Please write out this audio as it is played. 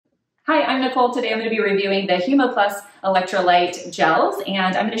Hi, I'm Nicole. Today I'm going to be reviewing the Huma Plus electrolyte gels,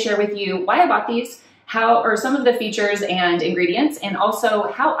 and I'm going to share with you why I bought these, some of the features and ingredients, and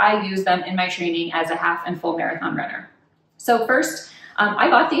also how I use them in my training as a half and full marathon runner. So first, I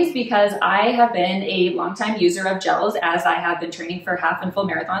bought these because I have been a longtime user of gels as I have been training for half and full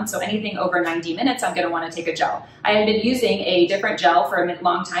marathons. So anything over 90 minutes, I'm going to want to take a gel. I had been using a different gel for a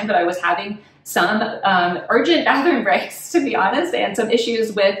long time, but I was having some urgent bathroom breaks, to be honest, and some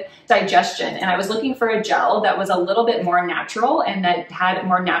issues with digestion. And I was looking for a gel that was a little bit more natural and that had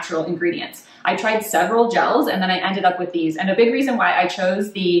more natural ingredients. I tried several gels and then I ended up with these. And a big reason why I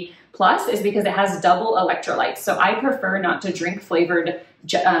chose the Plus is because it has double electrolytes. So I prefer not to drink flavored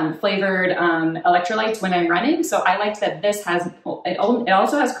electrolytes when I'm running. So I liked that this has, it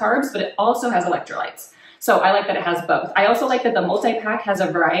also has carbs, but it also has electrolytes. So I like that it has both. I also like that the multi-pack has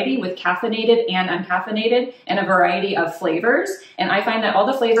a variety with caffeinated and uncaffeinated and a variety of flavors. And I find that all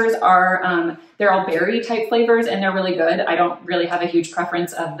the flavors are, they're all berry type flavors and they're really good. I don't really have a huge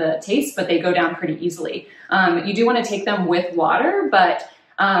preference of the taste, but they go down pretty easily. You do want to take them with water, but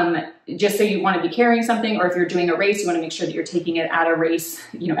just so you want to be carrying something, or if you're doing a race, you want to make sure that you're taking it at a race,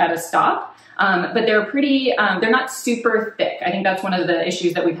 at a stop. But they're pretty, they're not super thick. I think that's one of the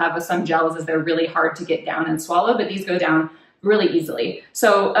issues that we have with some gels is they're really hard to get down and swallow, but these go down really easily.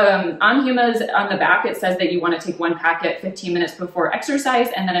 So on Huma's, on the back, it says that you want to take one packet 15 minutes before exercise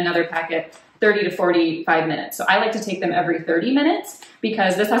and then another packet 30 to 45 minutes. So I like to take them every 30 minutes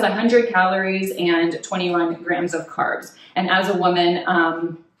because this has 100 calories and 21 grams of carbs. And as a woman,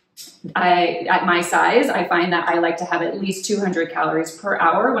 at my size, I find that I like to have at least 200 calories per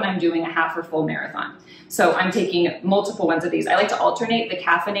hour when I'm doing a half or full marathon. So I'm taking multiple ones of these. I like to alternate the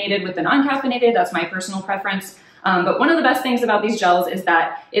caffeinated with the non-caffeinated. That's my personal preference. But one of the best things about these gels is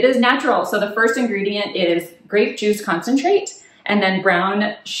that it is natural. So the first ingredient is grape juice concentrate, and then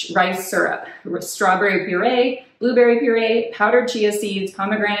brown rice syrup, strawberry puree, blueberry puree, powdered chia seeds,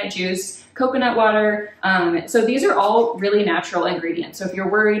 pomegranate juice, coconut water. So these are all really natural ingredients. So if you're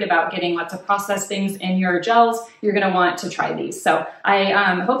worried about getting lots of processed things in your gels, you're gonna want to try these. So I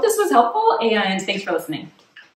hope this was helpful, and thanks for listening.